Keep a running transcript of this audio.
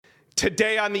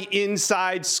Today on the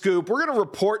Inside Scoop, we're going to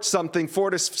report something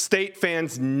Florida State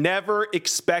fans never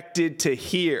expected to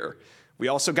hear. We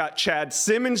also got Chad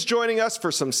Simmons joining us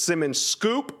for some Simmons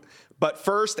Scoop. But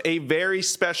first, a very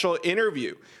special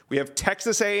interview. We have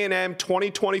Texas A&M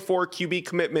 2024 QB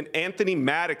commitment Anthony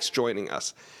Maddox joining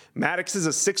us. Maddox is a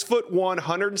 6'1",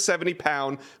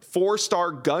 170-pound,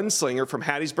 four-star gunslinger from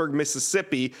Hattiesburg,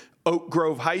 Mississippi, Oak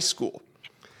Grove High School.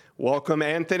 Welcome,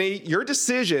 Anthony. Your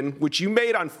decision, which you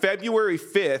made on February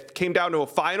 5th, came down to a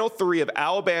final three of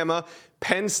Alabama,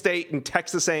 Penn State, and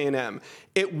Texas A&M.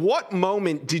 At what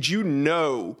moment did you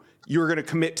know you were going to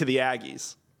commit to the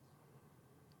Aggies?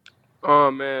 Oh,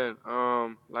 man.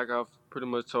 Like I've pretty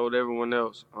much told everyone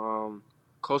else,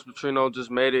 Coach Petrino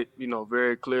just made it,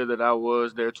 very clear that I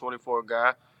was their 24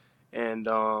 guy. And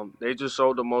they just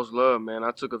showed the most love, man.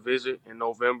 I took a visit in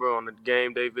November on the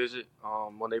game day visit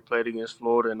when they played against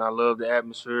Florida, and I loved the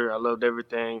atmosphere. I loved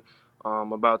everything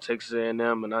about Texas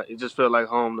A&M, and it just felt like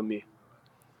home to me.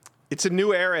 It's a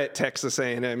new era at Texas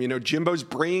A&M. Jimbo's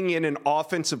bringing in an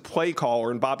offensive play caller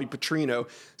in Bobby Petrino.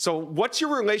 So what's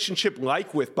your relationship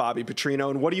like with Bobby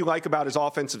Petrino, and what do you like about his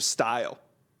offensive style?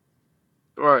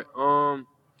 Right.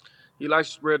 He likes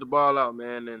to spread the ball out,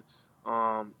 man, and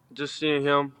just seeing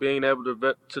him being able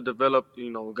to develop,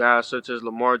 guys such as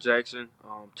Lamar Jackson,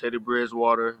 Teddy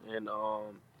Bridgewater, and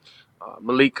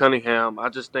Malik Cunningham. I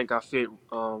just think I fit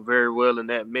very well in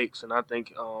that mix, and I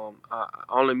think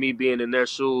only me being in their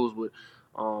shoes would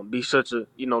be such a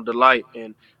delight,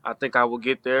 and I think I will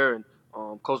get there. And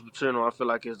Coach Petrino, I feel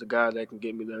like is the guy that can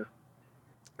get me there.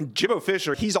 Jimbo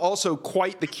Fisher, he's also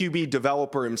quite the QB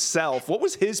developer himself. What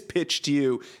was his pitch to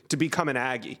you to become an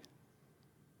Aggie?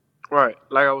 Right.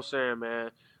 Like I was saying,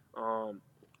 man,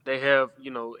 they have,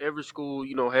 every school,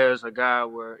 has a guy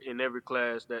where in every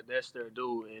class that's their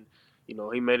dude. And,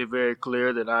 he made it very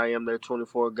clear that I am their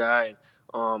 24 guy.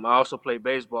 And I also play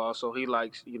baseball, so he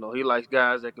likes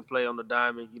guys that can play on the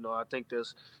diamond. I think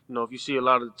there's, if you see a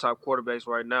lot of the top quarterbacks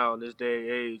right now in this day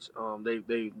and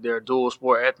age, they're dual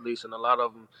sport athletes, and a lot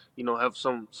of them, have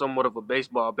somewhat of a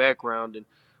baseball background. And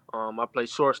I play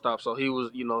shortstop, so he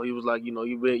was like,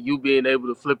 you being able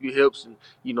to flip your hips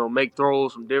and make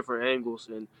throws from different angles,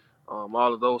 and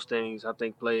all of those things I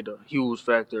think played a huge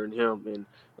factor in him,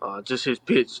 and just his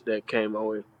pitch that came my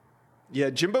way. Yeah,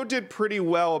 Jimbo did pretty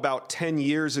well about 10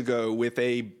 years ago with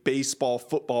a baseball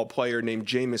football player named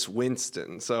Jameis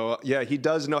Winston. So yeah, he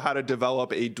does know how to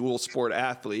develop a dual sport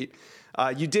athlete.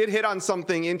 You did hit on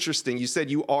something interesting. You said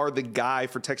you are the guy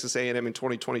for Texas A&M in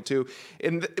 2022.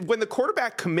 And when the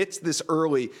quarterback commits this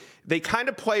early, they kind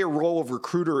of play a role of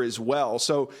recruiter as well.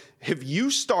 So have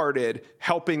you started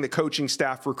helping the coaching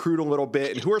staff recruit a little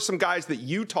bit? And who are some guys that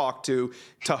you talk to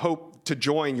hope to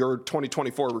join your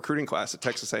 2024 recruiting class at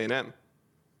Texas A&M?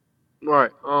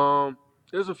 Right.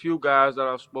 There's a few guys that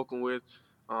I've spoken with.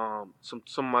 Some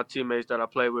of my teammates that I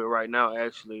play with right now,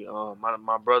 actually.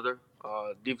 My brother,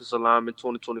 defensive lineman,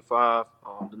 2025,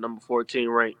 the number 14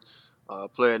 ranked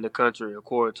player in the country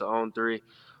according to On3.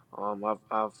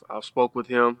 I've spoke with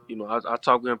him. I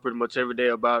talk with him pretty much every day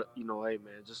about hey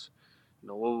man, just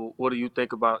what do you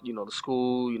think about the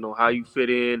school, how you fit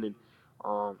in, and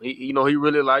he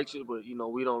really likes it, but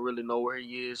we don't really know where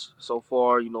he is so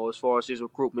far. As far as his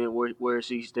recruitment, where is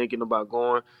he's thinking about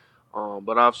going.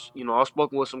 But I've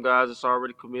spoken with some guys that's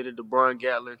already committed to Brian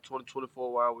Gatlin,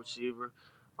 2024 wide receiver.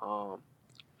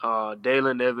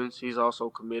 Dalen Evans, he's also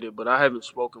committed, but I haven't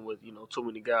spoken with too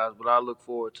many guys. But I look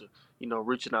forward to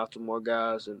reaching out to more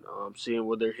guys and seeing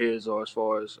where their heads are as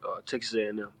far as Texas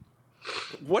A&M.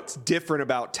 What's different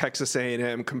about Texas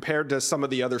A&M compared to some of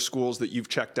the other schools that you've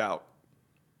checked out?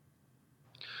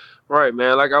 Right,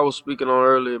 man. Like I was speaking on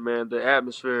earlier, man, the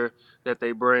atmosphere that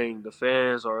they bring, the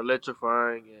fans are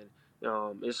electrifying,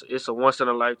 and it's a once in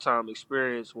a lifetime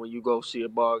experience when you go see a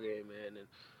ball game, man.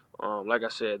 And like I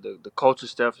said, the coaching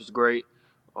staff is great.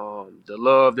 The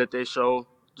love that they show,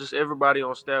 just everybody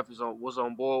on staff was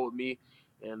on board with me,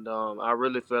 and I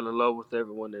really fell in love with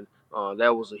everyone, and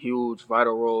that was a huge,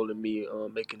 vital role in me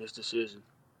making this decision.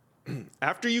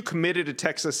 After you committed to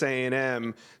Texas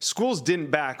A&M, schools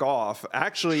didn't back off.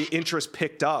 Actually, interest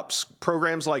picked up.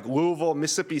 Programs like Louisville,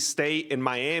 Mississippi State, and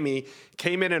Miami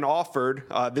came in and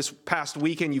offered. This past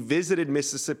weekend, you visited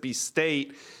Mississippi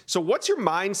State. So what's your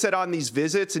mindset on these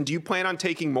visits, and do you plan on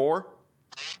taking more?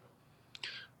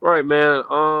 Right, man.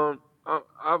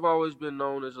 I've always been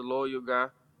known as a loyal guy.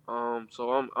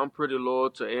 So I'm pretty loyal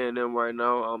to A&M right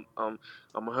now. I'm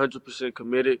 100%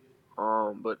 committed.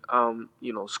 But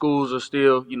schools are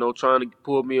still trying to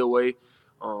pull me away.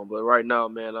 But right now,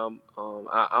 man,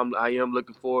 I am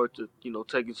looking forward to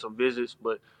taking some visits,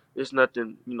 but it's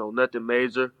nothing nothing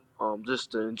major.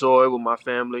 just to enjoy with my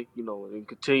family, and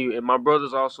continue. And my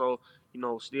brother's also,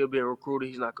 still being recruited.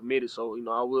 He's not committed, so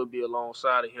I will be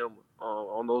alongside of him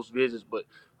on those visits. But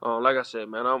like I said,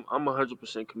 man, I'm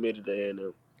 100% committed to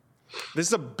A&M. This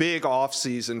is a big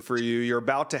offseason for you. You're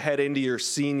about to head into your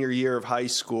senior year of high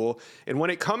school. And when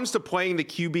it comes to playing the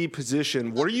QB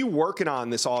position, what are you working on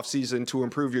this offseason to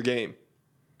improve your game?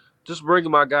 Just bringing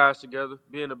my guys together,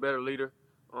 being a better leader.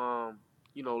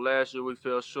 Last year we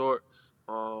fell short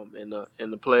in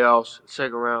the playoffs,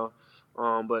 second round.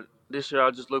 But this year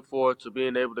I just look forward to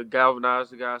being able to galvanize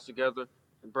the guys together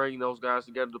and bringing those guys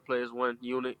together to play as one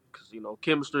unit. Because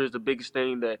chemistry is the biggest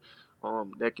thing that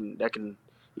can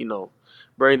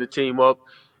bring the team up.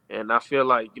 And I feel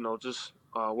like just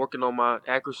working on my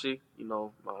accuracy,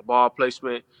 my ball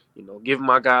placement, giving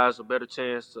my guys a better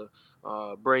chance to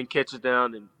bring catches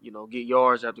down and get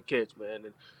yards after catch,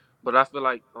 man. But I feel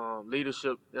like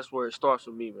leadership, that's where it starts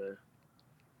for me, man.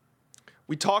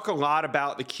 We talk a lot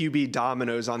about the QB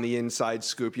dominoes on the inside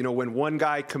scoop. When one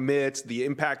guy commits, the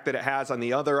impact that it has on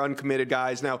the other uncommitted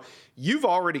guys. Now, you've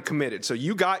already committed, so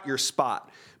you got your spot.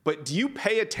 But do you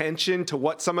pay attention to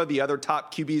what some of the other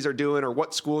top QBs are doing or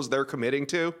what schools they're committing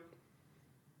to?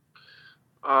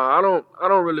 I don't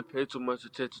really pay too much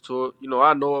attention to it.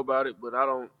 I know about it, but I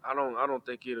don't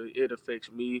think it affects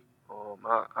me.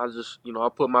 I just I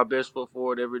put my best foot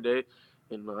forward every day,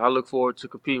 and I look forward to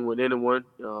competing with anyone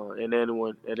and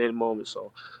anyone at any moment.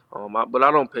 So, but I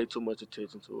don't pay too much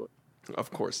attention to it.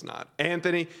 Of course not.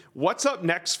 Anthony, what's up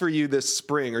next for you this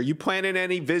spring? Are you planning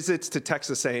any visits to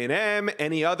Texas A&M,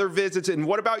 any other visits? And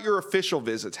what about your official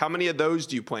visits? How many of those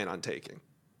do you plan on taking?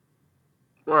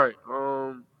 All right.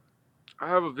 I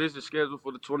have a visit scheduled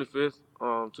for the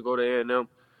 25th to go to A&M,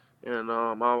 and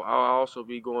I'll also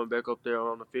be going back up there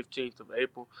on the 15th of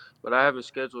April. But I haven't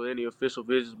scheduled any official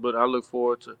visits, but I look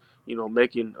forward to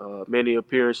making many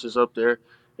appearances up there.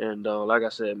 And like I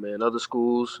said, man, other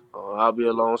schools, I'll be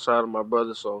alongside of my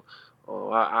brother, so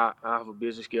I have a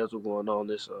busy schedule going on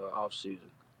this off season.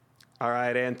 All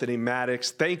right, Anthony Maddox,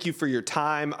 thank you for your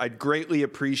time. I greatly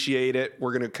appreciate it.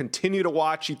 We're going to continue to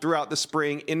watch you throughout the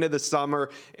spring, into the summer,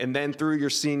 and then through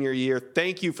your senior year.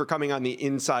 Thank you for coming on the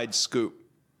Inside Scoop.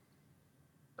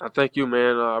 I thank you,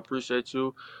 man. I appreciate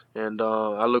you, and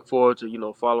I look forward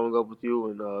to following up with you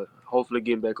and hopefully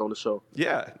getting back on the show.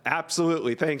 Yeah,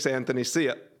 absolutely. Thanks, Anthony. See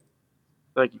ya.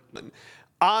 Thank you.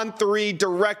 On3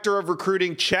 Director of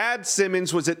Recruiting Chad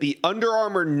Simmons was at the Under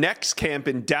Armour Next Camp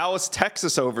in Dallas,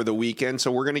 Texas over the weekend.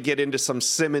 So we're going to get into some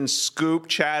Simmons scoop.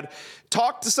 Chad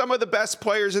talked to some of the best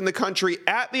players in the country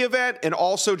at the event and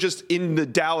also just in the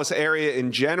Dallas area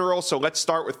in general. So let's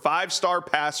start with five-star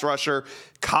pass rusher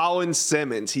Colin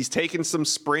Simmons. He's taken some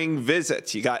spring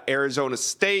visits. You got Arizona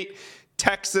State,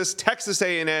 Texas, Texas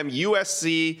A&M,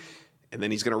 USC, and then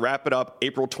he's going to wrap it up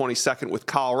April 22nd with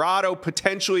Colorado,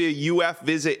 potentially a UF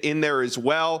visit in there as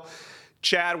well.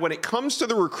 Chad, when it comes to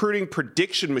the recruiting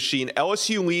prediction machine,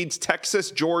 LSU leads Texas,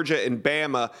 Georgia, and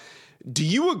Bama. Do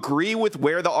you agree with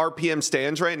where the RPM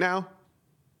stands right now?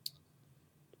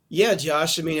 Yeah,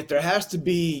 Josh. I mean, if there has to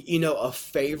be, a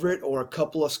favorite or a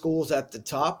couple of schools at the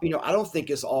top, I don't think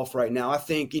it's off right now. I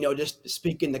think, just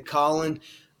speaking to Colin,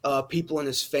 people in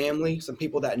his family, some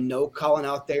people that know Colin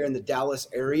out there in the Dallas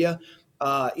area,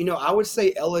 I would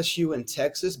say LSU and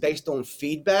Texas, based on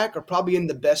feedback, are probably in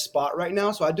the best spot right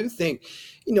now. So I do think,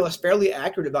 it's fairly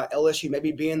accurate about LSU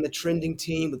maybe being the trending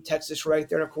team with Texas right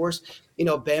there. And of course,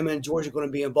 Bama and Georgia are going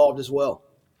to be involved as well.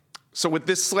 So with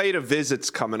this slate of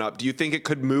visits coming up, do you think it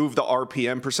could move the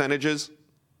RPM percentages?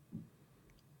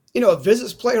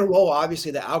 Visits play a role.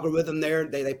 Obviously, the algorithm there,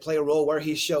 they play a role where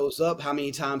he shows up, how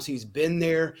many times he's been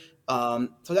there.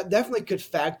 So that definitely could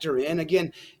factor in.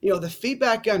 Again, the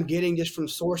feedback I'm getting just from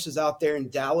sources out there in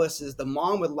Dallas is the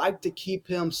mom would like to keep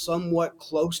him somewhat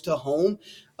close to home.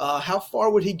 How far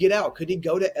would he get out? Could he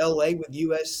go to LA with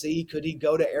USC? Could he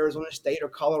go to Arizona State or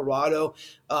Colorado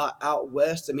out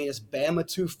west? I mean, is Bama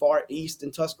too far east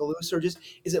in Tuscaloosa, or just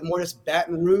is it more just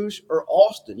Baton Rouge or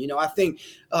Austin? I think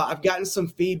I've gotten some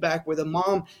feedback where the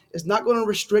mom is not going to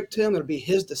restrict him. It'll be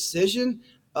his decision.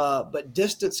 But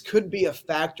distance could be a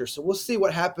factor. So we'll see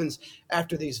what happens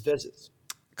after these visits.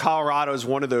 Colorado is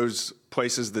one of those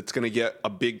places that's going to get a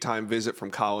big-time visit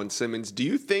from Colin Simmons. Do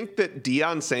you think that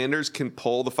Deion Sanders can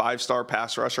pull the five-star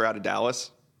pass rusher out of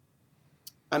Dallas?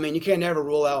 I mean, you can't never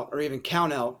rule out or even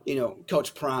count out,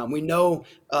 Coach Prime. We know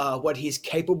what he's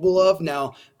capable of.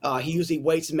 Now, He usually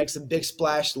waits and makes a big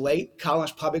splash late.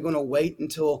 Colin's probably going to wait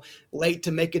until late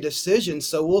to make a decision.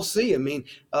 So we'll see. I mean,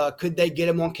 could they get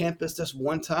him on campus this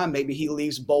one time? Maybe he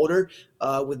leaves Boulder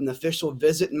with an official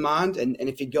visit in mind. And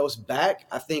if he goes back,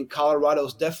 I think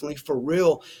Colorado's definitely for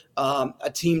real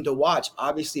a team to watch.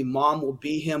 Obviously, Mom will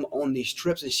be him on these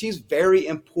trips, and she's very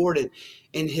important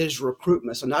in his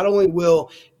recruitment. So not only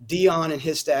will Dion and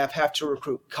his staff have to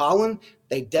recruit Colin,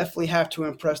 they definitely have to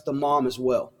impress the mom as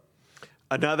well.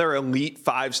 Another elite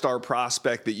five-star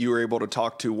prospect that you were able to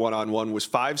talk to one-on-one was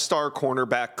five-star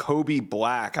cornerback Kobe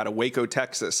Black out of Waco,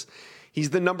 Texas. He's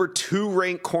the number 2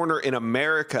 ranked corner in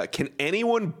America. Can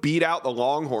anyone beat out the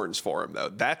Longhorns for him, though?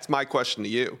 That's my question to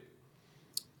you.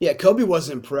 Yeah, Kobe was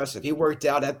impressive. He worked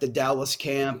out at the Dallas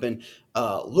camp and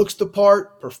looks the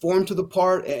part, performed to the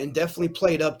part, and definitely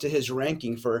played up to his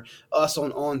ranking for us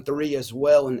on 3 as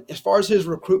well. And as far as his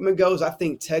recruitment goes, I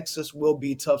think Texas will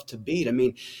be tough to beat. I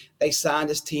mean, they signed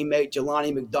his teammate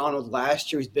Jelani McDonald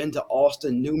last year. He's been to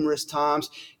Austin numerous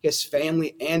times. His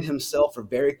family and himself are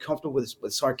very comfortable with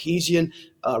Sarkisian,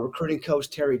 recruiting coach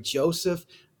Terry Joseph,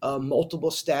 multiple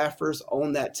staffers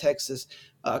on that Texas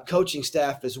coaching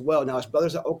staff as well. Now, his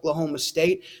brother's at Oklahoma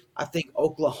State. I think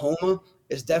Oklahoma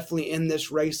is definitely in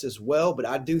this race as well, but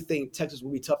I do think Texas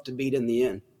will be tough to beat in the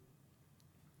end.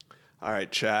 All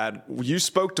right, Chad, you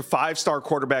spoke to five-star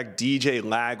quarterback DJ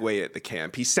Lagway at the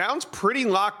camp. He sounds pretty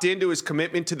locked into his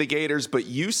commitment to the Gators, but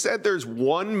you said there's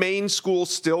one main school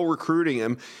still recruiting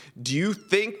him. Do you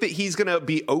think that he's going to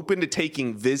be open to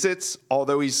taking visits,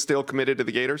 although he's still committed to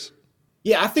the Gators?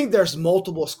 Yeah, I think there's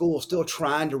multiple schools still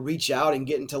trying to reach out and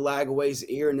get into Lagway's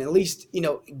ear and at least,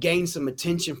 gain some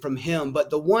attention from him.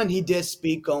 But the one he did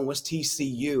speak on was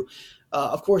TCU.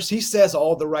 Of course, he says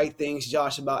all the right things,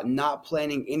 Josh, about not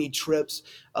planning any trips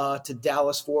to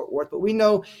Dallas-Fort Worth. But we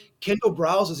know Kendall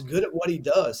Briles is good at what he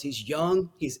does. He's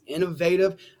young. He's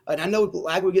innovative. And I know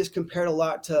Lagway gets compared a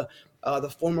lot to the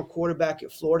former quarterback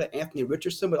at Florida, Anthony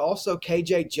Richardson, but also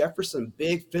KJ Jefferson,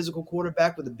 big physical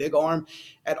quarterback with a big arm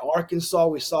at Arkansas.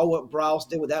 We saw what Briles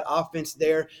did with that offense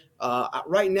there.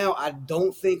 Right now, I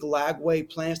don't think Lagway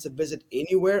plans to visit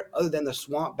anywhere other than the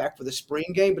Swamp back for the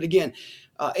spring game. But again,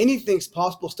 anything's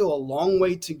possible, still a long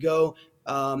way to go.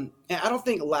 And I don't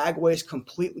think Lagway is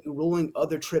completely ruling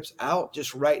other trips out.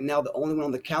 Just right now, the only one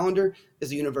on the calendar is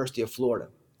the University of Florida.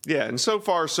 Yeah, and so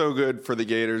far, so good for the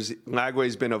Gators.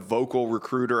 Lagway's been a vocal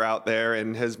recruiter out there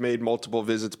and has made multiple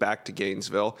visits back to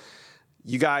Gainesville.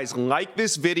 You guys like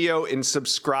this video and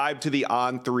subscribe to the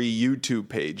On3 YouTube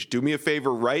page. Do me a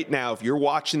favor right now. If you're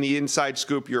watching the Inside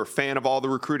Scoop, you're a fan of all the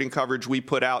recruiting coverage we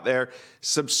put out there,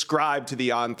 subscribe to the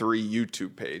On3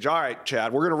 YouTube page. All right,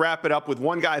 Chad, we're going to wrap it up with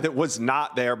one guy that was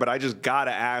not there, but I just got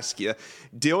to ask you.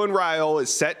 Dylan Raiola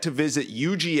is set to visit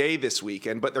UGA this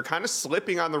weekend, but they're kind of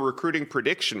slipping on the recruiting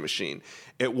prediction machine.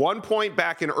 At one point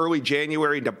back in early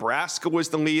January, Nebraska was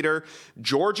the leader.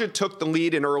 Georgia took the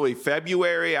lead in early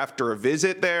February after a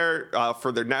visit there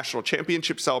for their national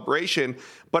championship celebration.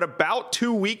 But about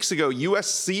 2 weeks ago,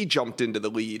 USC jumped into the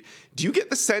lead. Do you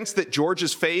get the sense that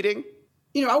Georgia's fading?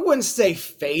 I wouldn't say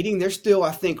fading. They're still,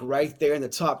 I think, right there in the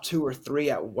top 2 or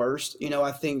 3 at worst.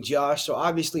 I think, Josh. So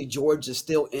obviously Georgia's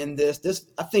still in this.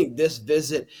 I think this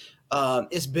visit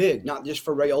is big, not just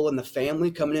for Raiola and the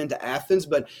family coming into Athens,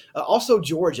 but also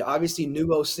Georgia. Obviously,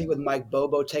 new OC with Mike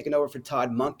Bobo taking over for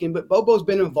Todd Monken, but Bobo's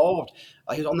been involved.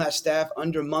 He was on that staff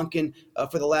under Monken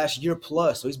for the last year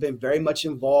plus, so he's been very much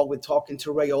involved with talking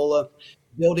to Raiola,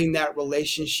 building that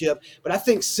relationship. But I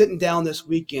think sitting down this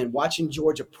weekend, watching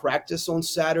Georgia practice on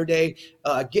Saturday,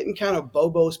 getting kind of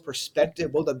Bobo's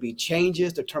perspective, will there be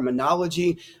changes, the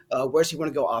terminology, where's he want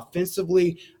to go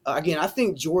offensively? Again, I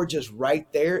think Georgia's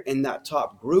right there in that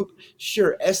top group.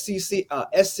 Sure,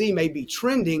 SC may be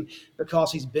trending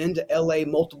because he's been to LA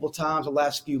multiple times the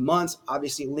last few months.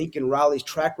 Obviously, Lincoln Riley's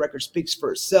track record speaks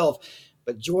for itself,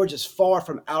 but Georgia's far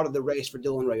from out of the race for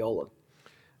Dylan Raiola.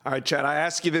 All right, Chad, I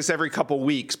ask you this every couple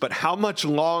weeks, but how much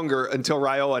longer until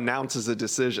Raiola announces a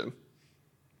decision?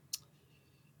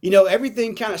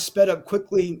 Everything kind of sped up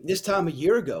quickly this time a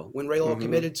year ago when Raiola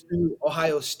committed to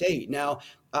Ohio State. Now,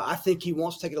 I think he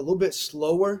wants to take it a little bit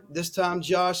slower this time,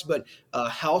 Josh, but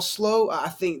how slow? I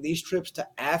think these trips to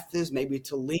Athens, maybe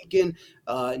to Lincoln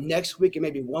next week, and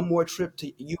maybe one more trip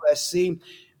to USC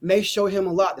may show him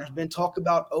a lot. There's been talk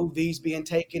about OVs being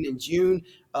taken in June.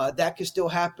 That could still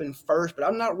happen first, but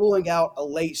I'm not ruling out a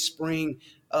late spring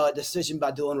decision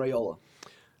by Dylan Raiola.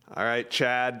 All right,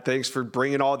 Chad, thanks for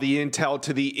bringing all the intel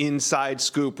to the Inside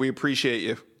Scoop. We appreciate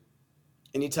you.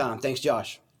 Anytime. Thanks,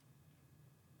 Josh.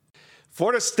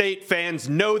 Florida State fans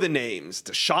know the names: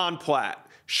 Deshaun Platt,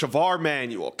 Shavar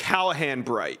Manuel, Callahan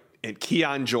Bright, and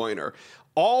Keon Joyner.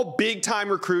 All big-time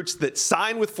recruits that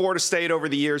signed with Florida State over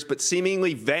the years but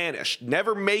seemingly vanished,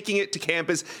 never making it to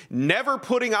campus, never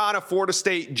putting on a Florida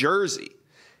State jersey.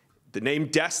 The name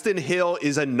Destin Hill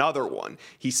is another one.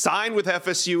 He signed with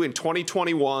FSU in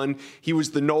 2021. He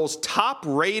was the Noles'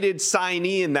 top-rated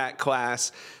signee in that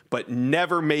class, but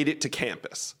never made it to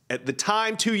campus. At the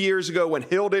time, 2 years ago, when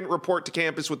Hill didn't report to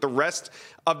campus with the rest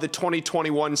of the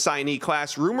 2021 signee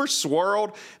class, rumors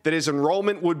swirled that his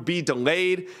enrollment would be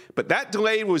delayed, but that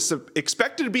delay was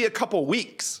expected to be a couple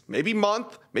weeks, maybe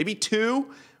month, maybe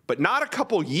two, but not a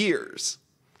couple years.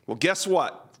 Well, guess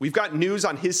what? We've got news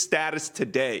on his status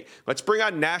today. Let's bring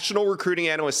on national recruiting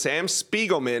analyst Sam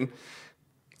Spiegelman.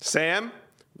 Sam,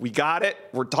 we got it.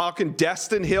 We're talking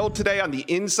Destin Hill today on the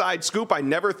Inside Scoop. I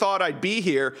never thought I'd be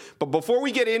here. But before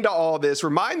we get into all this,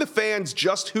 remind the fans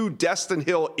just who Destin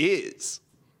Hill is.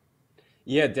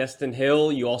 Yeah, Destin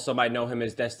Hill. You also might know him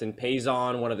as Destin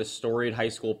Payson, one of the storied high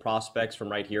school prospects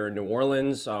from right here in New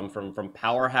Orleans, from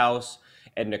Powerhouse.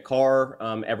 Edna Carr.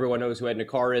 Everyone knows who Edna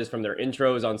Carr is from their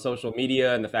intros on social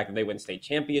media and the fact that they win state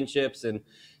championships. And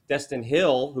Destin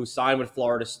Hill, who signed with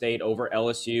Florida State over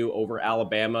LSU, over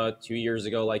Alabama 2 years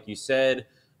ago, like you said,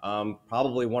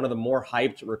 probably one of the more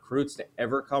hyped recruits to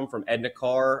ever come from Edna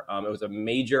Carr. It was a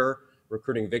major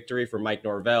recruiting victory for Mike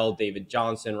Norvell, David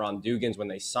Johnson, Ron Dugans when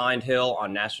they signed Hill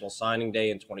on National Signing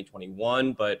Day in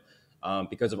 2021. But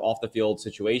because of off-the-field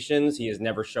situations, he has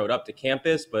never showed up to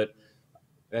campus. But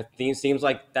that seems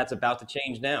like that's about to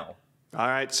change now. All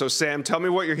right, so Sam, tell me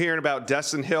what you're hearing about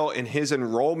Destin Hill and his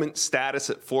enrollment status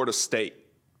at Florida State.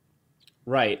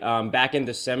 Right. Back in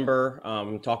December,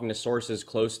 talking to sources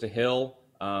close to Hill,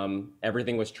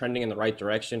 everything was trending in the right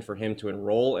direction for him to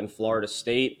enroll in Florida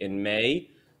State in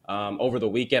May. Over the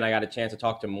weekend, I got a chance to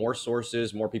talk to more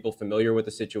sources, more people familiar with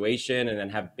the situation, and then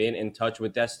have been in touch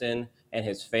with Destin and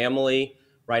his family.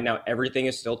 Right now, everything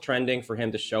is still trending for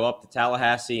him to show up to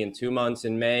Tallahassee in 2 months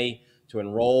in May, to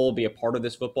enroll, be a part of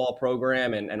this football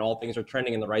program, and all things are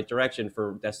trending in the right direction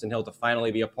for Destin Hill to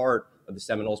finally be a part of the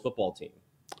Seminoles football team.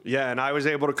 Yeah, and I was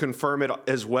able to confirm it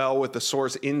as well with the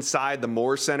source inside the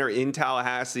Moore Center in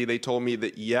Tallahassee. They told me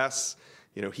that, yes,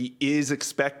 he is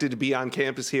expected to be on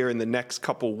campus here in the next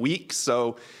couple weeks,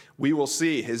 so we will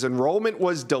see. His enrollment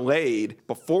was delayed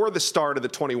before the start of the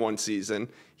 21 season.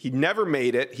 He never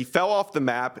made it. He fell off the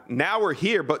map. Now we're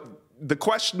here. But the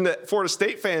question that Florida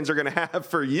State fans are going to have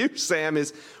for you, Sam,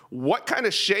 is what kind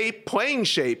of playing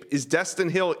shape is Destin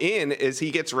Hill in as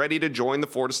he gets ready to join the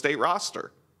Florida State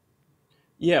roster?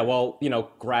 Yeah, well,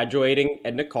 graduating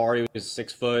Edna Carr, he was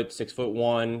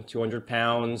 6'1", 200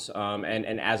 pounds.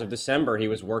 And as of December, he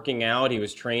was working out, he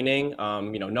was training.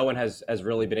 No one has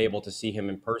really been able to see him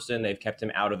in person. They've kept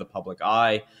him out of the public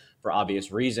eye for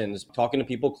obvious reasons. Talking to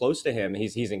people close to him,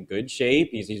 he's in good shape.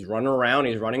 He's running around,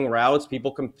 he's running routes.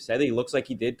 People said that he looks like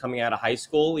he did coming out of high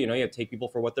school. You have to take people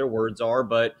for what their words are.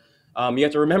 But you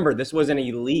have to remember, this was an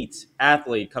elite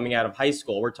athlete coming out of high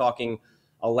school. We're talking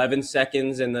 11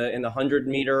 seconds in the 100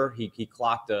 meter. He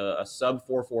clocked a sub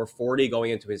 4.40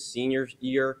 going into his senior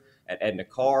year at Edna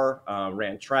Carr.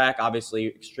 Ran track, obviously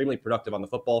extremely productive on the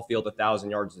football field,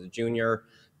 1,000 yards as a junior,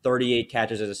 38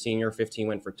 catches as a senior, 15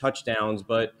 went for touchdowns.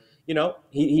 But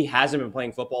he hasn't been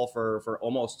playing football for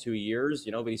almost 2 years,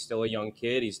 but he's still a young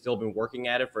kid. He's still been working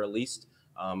at it for at least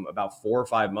about 4 or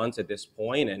 5 months at this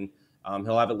point, and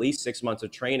he'll have at least 6 months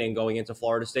of training going into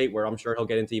Florida State, where I'm sure he'll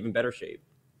get into even better shape.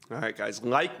 All right, guys,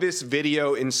 like this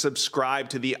video and subscribe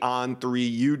to the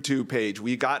On3 YouTube page.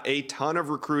 We got a ton of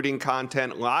recruiting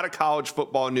content, a lot of college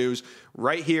football news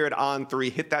right here at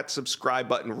On3. Hit that subscribe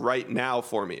button right now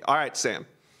for me. All right, Sam.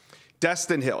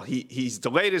 Destin Hill, he's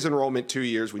delayed his enrollment 2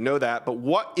 years. We know that. But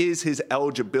what is his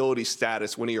eligibility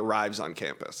status when he arrives on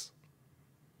campus?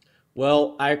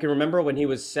 Well, I can remember when he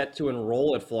was set to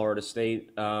enroll at Florida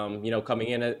State, coming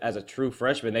in as a true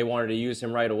freshman, they wanted to use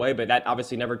him right away, but that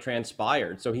obviously never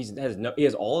transpired. So he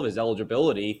has all of his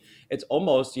eligibility. It's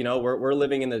almost, we're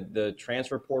living in the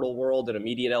transfer portal world and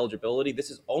immediate eligibility. This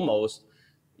is almost,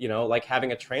 like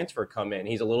having a transfer come in.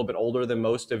 He's a little bit older than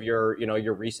most of your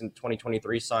recent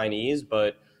 2023 signees,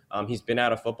 but he's been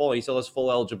out of football. He still has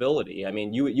full eligibility. I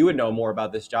mean, you would know more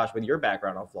about this, Josh, with your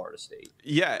background on Florida State.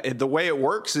 Yeah, the way it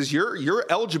works is your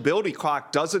eligibility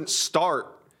clock doesn't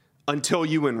start until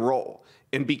you enroll.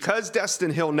 And because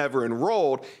Destin Hill never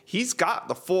enrolled, he's got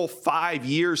the full 5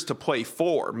 years to play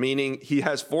for, meaning he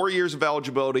has 4 years of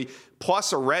eligibility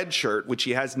plus a red shirt, which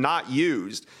he has not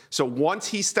used. So once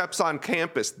he steps on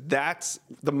campus, that's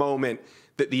the moment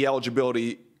that the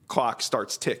eligibility clock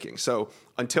starts ticking. So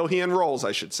until he enrolls,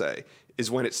 I should say, is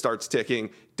when it starts ticking.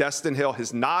 Destin Hill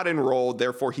has not enrolled,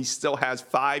 therefore he still has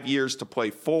 5 years to play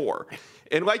for.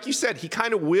 And like you said, he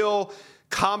kind of will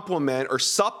complement or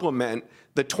supplement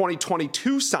the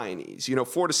 2022 signees. You know,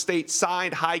 Florida State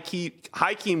signed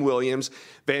Hakeem Williams,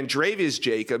 Vandrevius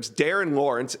Jacobs, Darren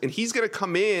Lawrence, and he's going to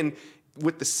come in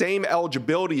with the same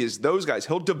eligibility as those guys.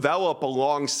 He'll develop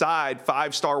alongside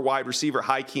 5-star wide receiver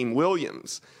Hakeem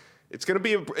Williams. It's going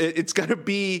to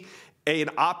be an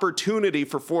opportunity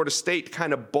for Florida State to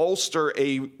kind of bolster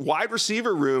a wide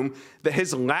receiver room that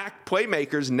has lacked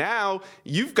playmakers. Now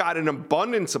you've got an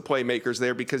abundance of playmakers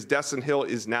there because Destin Hill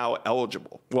is now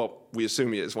eligible. Well, we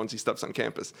assume he is once he steps on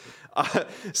campus.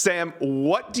 Sam,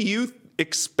 what do you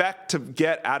expect to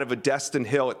get out of a Destin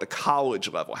Hill at the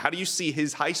college level? How do you see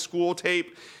his high school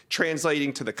tape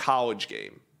translating to the college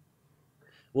game?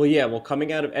 Well, yeah. Well,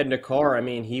 coming out of Edna Carr, I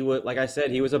mean, he was, like I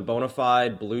said, he was a bona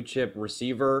fide blue chip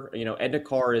receiver. You know, Edna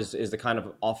Carr is the kind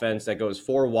of offense that goes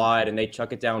 4 wide and they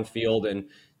chuck it downfield. And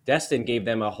Destin gave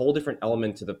them a whole different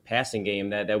element to the passing game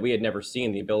that we had never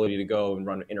seen, the ability to go and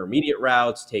run intermediate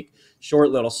routes, take short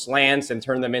little slants and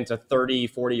turn them into 30,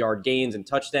 40-yard gains and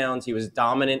touchdowns. He was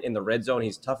dominant in the red zone.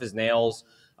 He's tough as nails.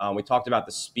 We talked about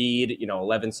the speed,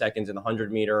 11 seconds in the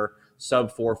 100-meter,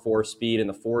 sub 4.4 speed in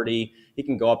the 40. He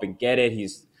can go up and get it. He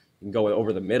can go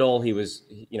over the middle. He's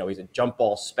a jump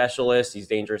ball specialist. He's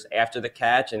dangerous after the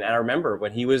catch. And I remember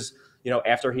when he was,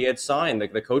 after he had signed,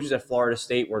 the coaches at Florida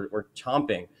State were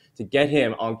chomping to get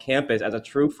him on campus as a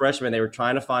true freshman. They were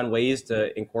trying to find ways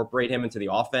to incorporate him into the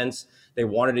offense. They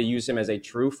wanted to use him as a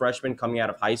true freshman coming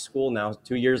out of high school. Now,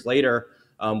 2 years later,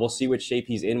 we'll see what shape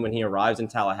he's in when he arrives in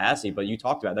Tallahassee. But you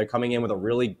talked about it. They're coming in with a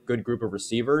really good group of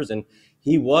receivers, and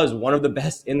he was one of the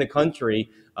best in the country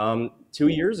 2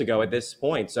 years ago at this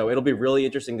point. So it'll be really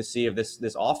interesting to see if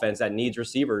this offense that needs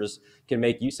receivers can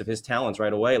make use of his talents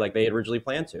right away like they had originally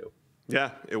planned to.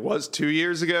 Yeah, it was 2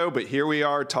 years ago, but here we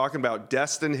are talking about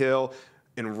Destin Hill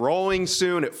enrolling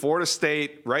soon at Florida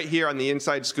State right here on the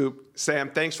Inside Scoop. Sam,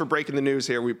 thanks for breaking the news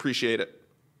here. We appreciate it.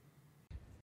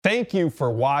 Thank you for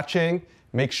watching.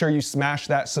 Make sure you smash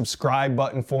that subscribe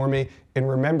button for me. And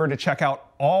remember to check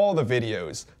out all the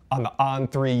videos on the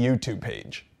On3 YouTube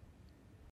page.